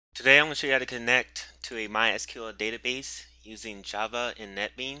Today I'm going to show you how to connect to a MySQL database using Java and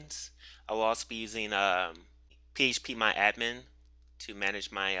Netbeans. I will also be using PHP MyAdmin to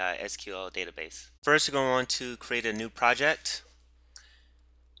manage my SQL database. First, we're going to create a new project.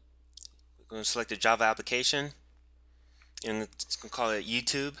 We're going to select a Java application and it's going to call it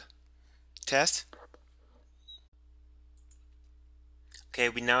YouTube test. Okay,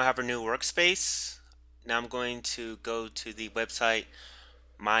 we now have our new workspace. Now I'm going to go to the website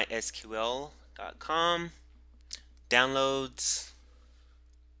mysql.com, downloads,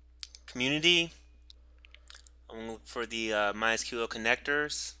 community. I'm going to look for the MySQL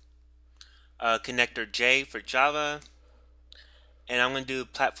connectors, connector J for Java, and I'm going to do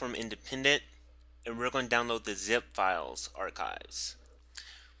platform independent, and we're going to download the zip files archives.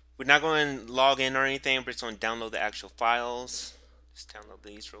 We're not going to log in or anything, we're just going to download the actual files. Just download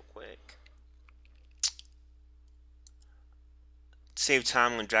these real quick. To save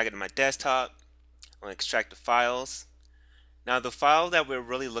time, I'm going to drag it to my desktop. I'm going to extract the files. Now the file that we're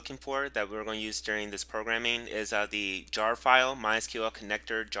really looking for, that we're going to use during this programming, is the jar file, MySQL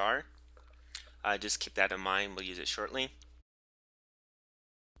connector jar. Just keep that in mind, we'll use it shortly.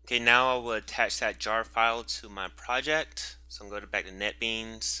 Okay, now I will attach that jar file to my project. So I'm going to go back to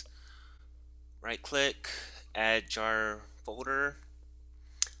Netbeans, right click, add jar folder,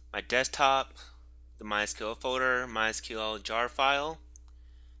 my desktop, the MySQL folder, MySQL jar file.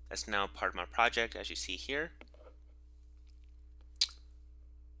 That's now part of my project, as you see here.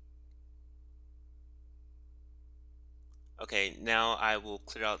 Okay, now I will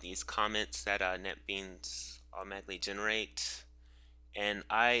clear out these comments that Netbeans automatically generate, and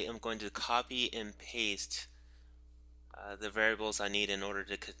I am going to copy and paste the variables I need in order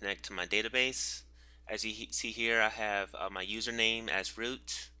to connect to my database. As you see here, I have my username as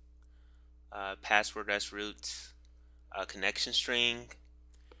root, password as root, connection string,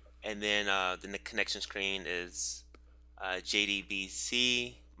 and then the connection string is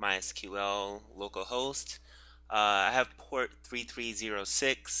JDBC, MySQL, localhost. I have port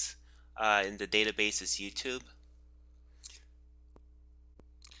 3306, and the database is YouTube.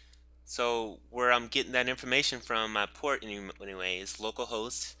 So where I'm getting that information from, my port anyway, is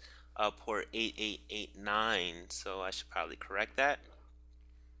localhost port 8889. So I should probably correct that.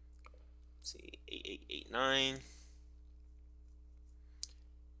 Let's see, 8889.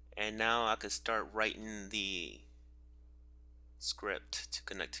 And now I could start writing the script to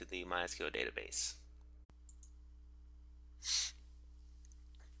connect to the MySQL database.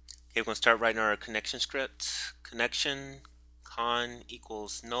 Okay, we're going to start writing our connection script. Connection con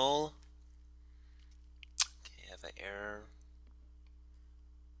equals null. Okay, I have an error.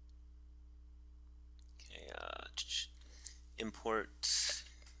 Okay, import.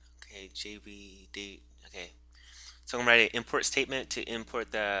 Okay, JVD. Okay, so I'm going to write an import statement to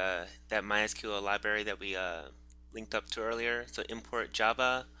import that MySQL library that we linked up to earlier. So import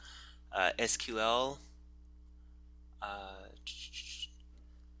Java, SQL.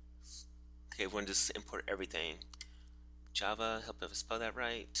 Okay, we're going to just import everything. Java, help if I spell that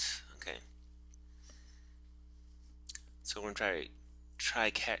right. Okay. So we're going to try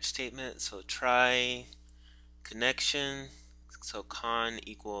catch statement. So try connection. So con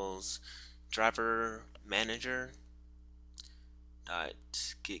equals driver manager dot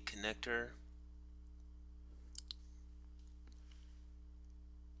get connector.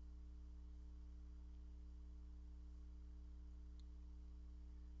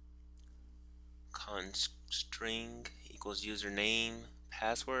 Con string equals username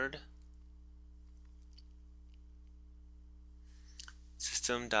password.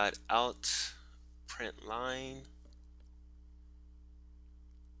 System dot out print line.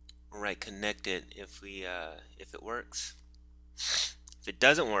 We'll write connected if it works. If it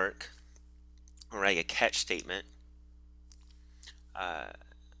doesn't work, we'll write a catch statement.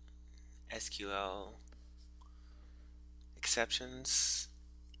 SQL exceptions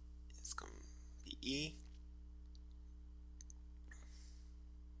is going to be E.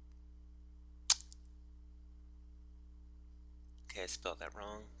 Okay, I spelled that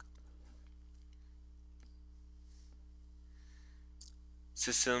wrong.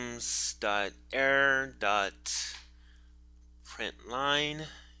 Systems.error.println.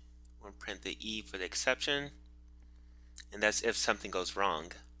 We'll print the E for the exception, and that's if something goes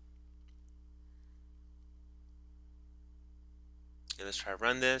wrong. Okay, let's try to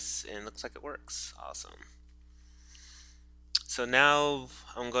run this, and it looks like it works. Awesome. So now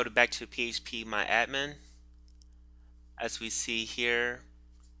I'm going to go back to PHP MyAdmin. As we see here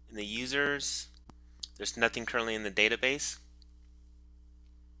in the users, there's nothing currently in the database.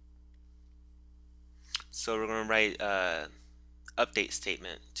 So we're going to write update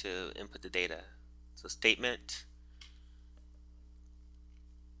statement to input the data. So statement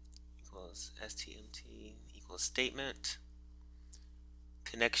equals stmt equals statement,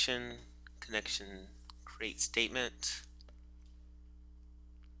 connection create statement,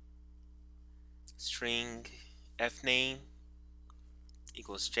 string fname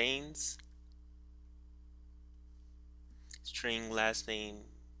equals James, string last name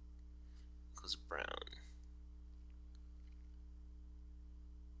equals Brown.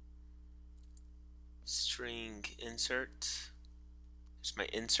 String insert, here's my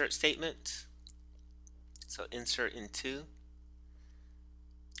insert statement. So insert into,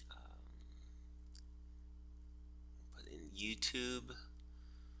 put in YouTube,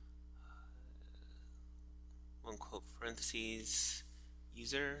 one quote parentheses,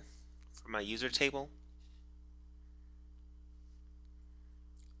 user for my user table.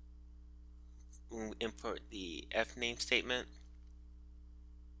 We'll import the fname statement.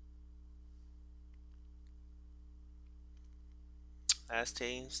 Last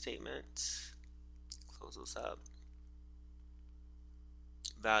name statement. Close this up.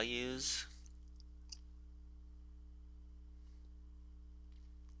 Values.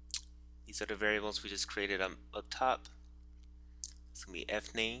 These are the variables we just created up top. It's going to be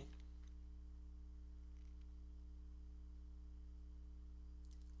fname,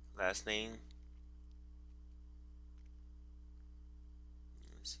 last name.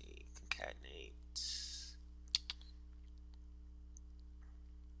 Let's see, concatenate.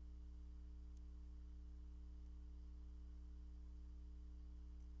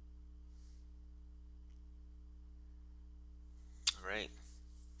 All right.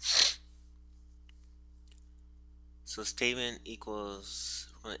 So statement equals,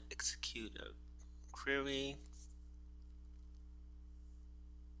 we're going to execute a query.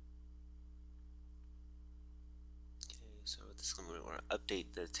 Okay, so this is going to, we're going to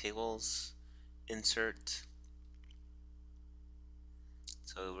update the tables. Insert.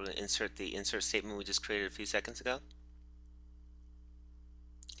 So we're going to insert the insert statement we just created a few seconds ago.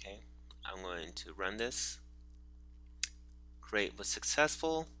 Okay, I'm going to run this. Great, was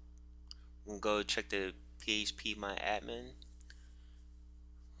successful. We'll go check the PHP myAdmin.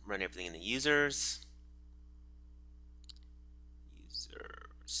 Run everything in the users.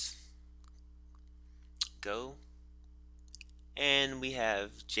 Go. And we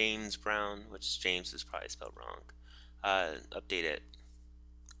have James Brown, which James is probably spelled wrong. Update it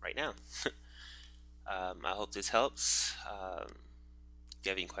right now. I hope this helps. If you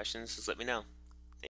have any questions, just let me know.